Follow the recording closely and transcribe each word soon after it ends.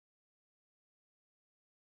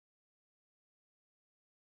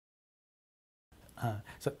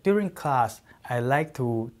So during class, I like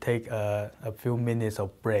to take a few minutes of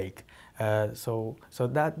break. So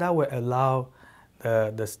that will allow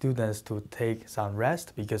the students to take some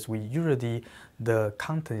rest, because the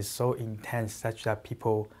content is so intense such that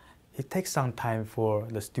it takes some time for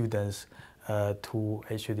the students to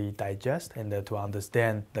actually digest and to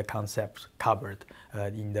understand the concepts covered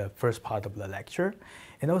in the first part of the lecture.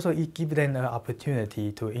 And also it gives them an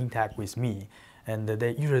opportunity to interact with me. And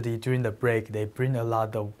they usually during the break, they bring a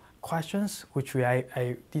lot of questions which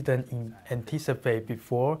I didn't anticipate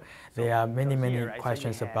before. There are many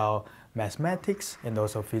questions so about mathematics and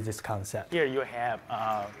also physics concepts. Here you have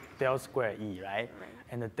del square E, right?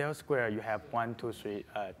 And the del square, you have 1, 2, 3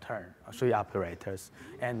 three operators.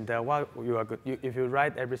 And if you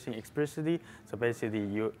write everything explicitly, so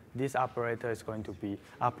basically this operator is going to be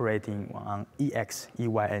operating on EX,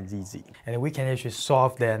 EY, and ZZ. And we can actually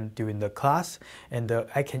solve them during the class, and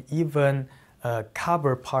I can even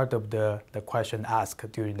cover part of the question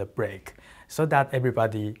asked during the break, so that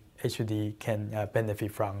everybody actually can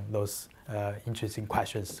benefit from those interesting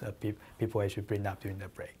questions people actually bring up during the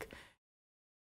break.